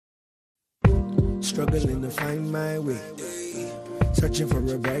Struggling to find my way, searching for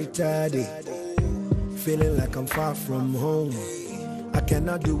a brighter day. Feeling like I'm far from home. I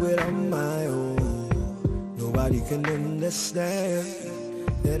cannot do it on my own. Nobody can understand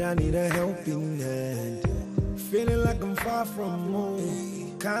that I need a helping hand. Feeling like I'm far from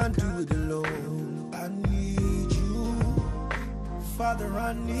home. Can't do it alone. I need you, Father,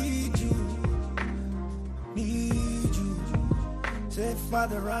 I need you. Need you. Say,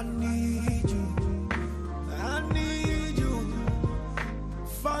 Father, I need you. I need you.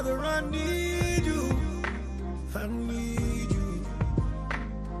 Father, I need you. I need you.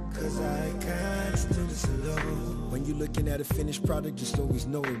 Cause I can't do this alone. When you're looking at a finished product, just always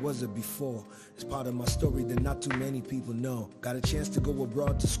know it was a before. It's part of my story that not too many people know. Got a chance to go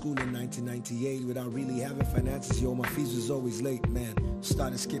abroad to school in 1998 without really having finances. Yo, my fees was always late, man.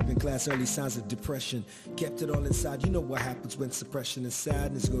 Started skipping class, early signs of depression. Kept it all inside. You know what happens when suppression and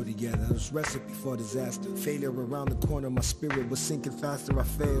sadness go together. It was recipe for disaster. Failure around the corner, my spirit was sinking faster. I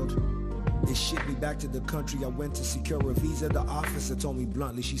failed. They shipped me back to the country. I went to secure a visa. The officer told me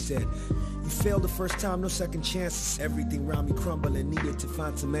bluntly, she said, you failed the first time, no second chances. Everything around me crumbled and needed to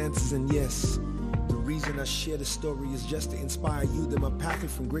find some answers. And yes, the reason I share the story is just to inspire you that my pathway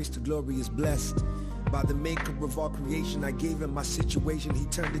from grace to glory is blessed. By the maker of all creation, I gave him my situation. He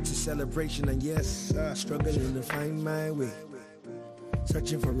turned it to celebration. And yes, struggling to find my way,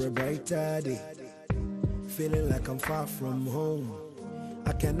 searching for a brighter day. Feeling like I'm far from home.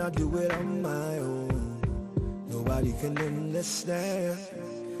 I cannot do it on my own. Nobody can understand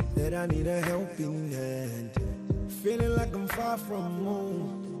that I need a helping hand. Feeling like I'm far from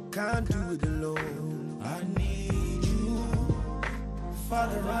home. Can't do it alone. I need you,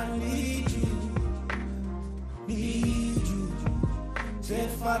 Father, I need you. Need you. Say,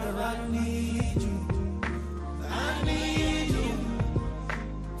 Father, I need you. I need you.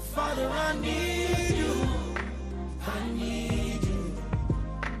 Father, I need you. I need you.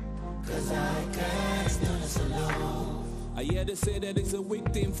 Cause I can't do this alone. I hear they say that it's a weak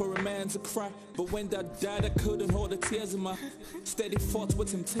thing for a man to cry, but when that died I couldn't hold the tears in my steady fought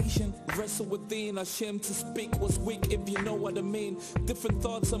with temptation, wrestle within, ashamed to speak was weak, if you know what I mean. Different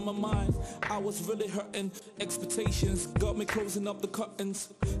thoughts on my mind, I was really hurting. Expectations got me closing up the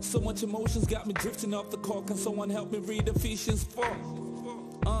curtains. So much emotions got me drifting off the cork. Can someone help me read Ephesians 4?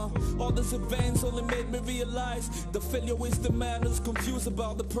 All these events only made me realize the failure is the man who's confused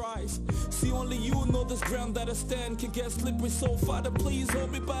about the price. See, only you know this ground that I stand can get slippery, so Father, please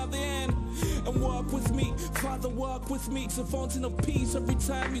hold me by the hand and walk with me. Father, walk with me. It's a fountain of peace every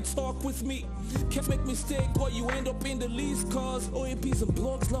time you talk with me. Can't make mistake or you end up in the least, cause OAPs and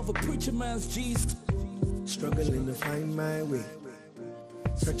blogs love a preacher man's gist. Struggling to find my way,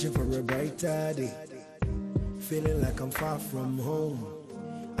 searching for a brighter day. Feeling like I'm far from home.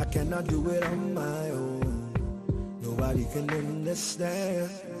 I cannot do it on my own. Nobody can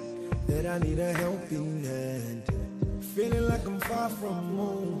understand that I need a helping hand. Feeling like I'm far from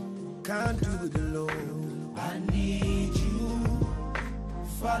home. Can't do it alone. I need you,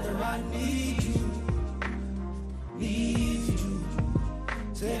 Father, I need you. Need you.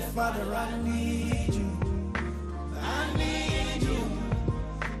 Say, Father, I need you. I need you.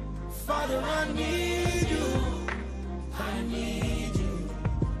 Father, I need you. I need you.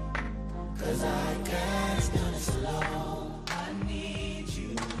 Cause I can't do this alone. I need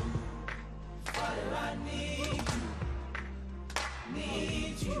you. Father, I need you.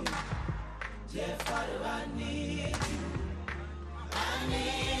 Need you. Yeah, Father, I need you. I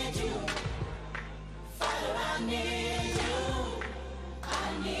need you. Father, I need you.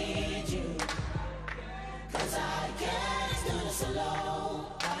 I need you. Cause I can't do this alone.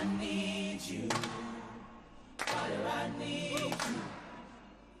 I need you. Father, I need you.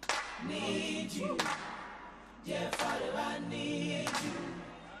 Need you. Yeah, Father, I need you.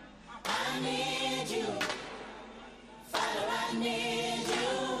 I need you. Father, I need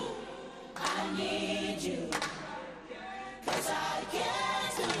you. I need you. Cause I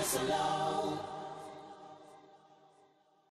can't do this alone.